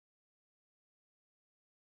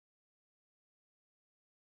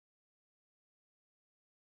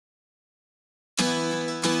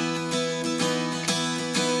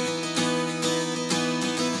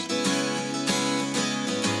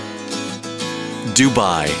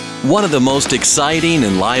Dubai, one of the most exciting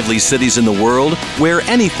and lively cities in the world where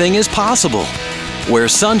anything is possible. Where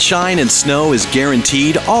sunshine and snow is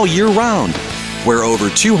guaranteed all year round. Where over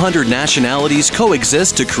 200 nationalities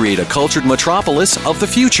coexist to create a cultured metropolis of the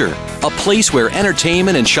future. A place where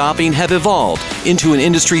entertainment and shopping have evolved into an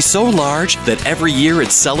industry so large that every year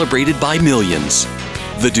it's celebrated by millions.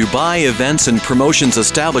 The Dubai Events and Promotions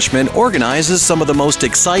Establishment organizes some of the most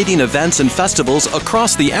exciting events and festivals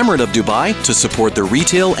across the Emirate of Dubai to support the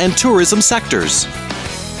retail and tourism sectors.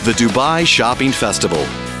 The Dubai Shopping Festival.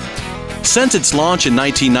 Since its launch in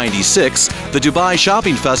 1996, the Dubai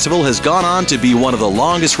Shopping Festival has gone on to be one of the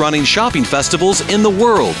longest-running shopping festivals in the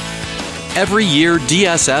world. Every year,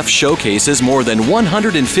 DSF showcases more than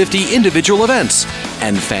 150 individual events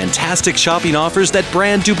and fantastic shopping offers that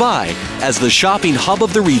brand Dubai as the shopping hub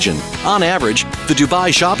of the region. On average, the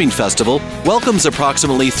Dubai Shopping Festival welcomes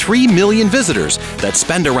approximately 3 million visitors that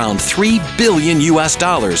spend around $3 billion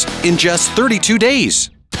in just 32 days.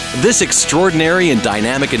 This extraordinary and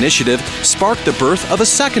dynamic initiative sparked the birth of a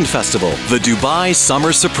second festival, the Dubai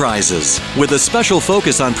Summer Surprises. With a special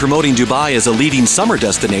focus on promoting Dubai as a leading summer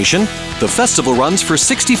destination, the festival runs for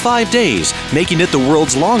 65 days, making it the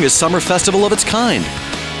world's longest summer festival of its kind.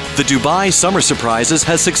 The Dubai Summer Surprises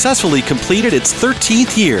has successfully completed its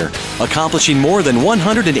 13th year, accomplishing more than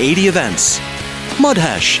 180 events.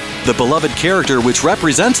 Mudhesh, the beloved character which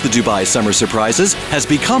represents the Dubai Summer Surprises, has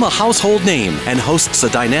become a household name and hosts a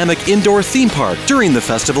dynamic indoor theme park during the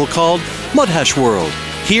festival called Mudhesh World.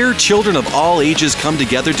 Here, children of all ages come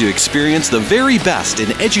together to experience the very best in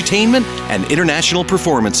edutainment and international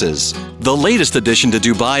performances. The latest addition to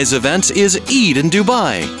Dubai's events is Eid in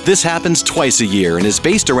Dubai. This happens twice a year and is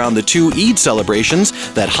based around the two Eid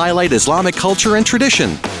celebrations that highlight Islamic culture and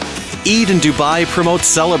tradition. Eid in Dubai promotes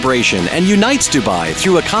celebration and unites Dubai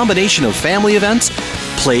through a combination of family events,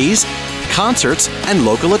 plays, concerts, and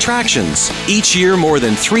local attractions. Each year, more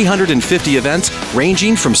than 350 events,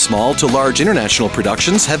 ranging from small to large international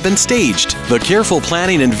productions, have been staged. The careful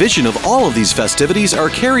planning and vision of all of these festivities are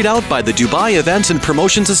carried out by the Dubai Events and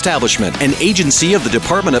Promotions Establishment, an agency of the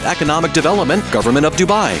Department of Economic Development, Government of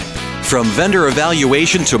Dubai. From vendor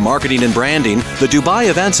evaluation to marketing and branding, the Dubai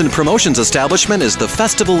Events and Promotions Establishment is the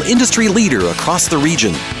festival industry leader across the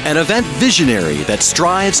region, an event visionary that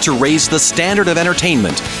strives to raise the standard of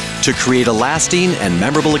entertainment to create a lasting and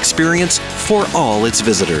memorable experience for all its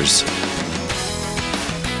visitors.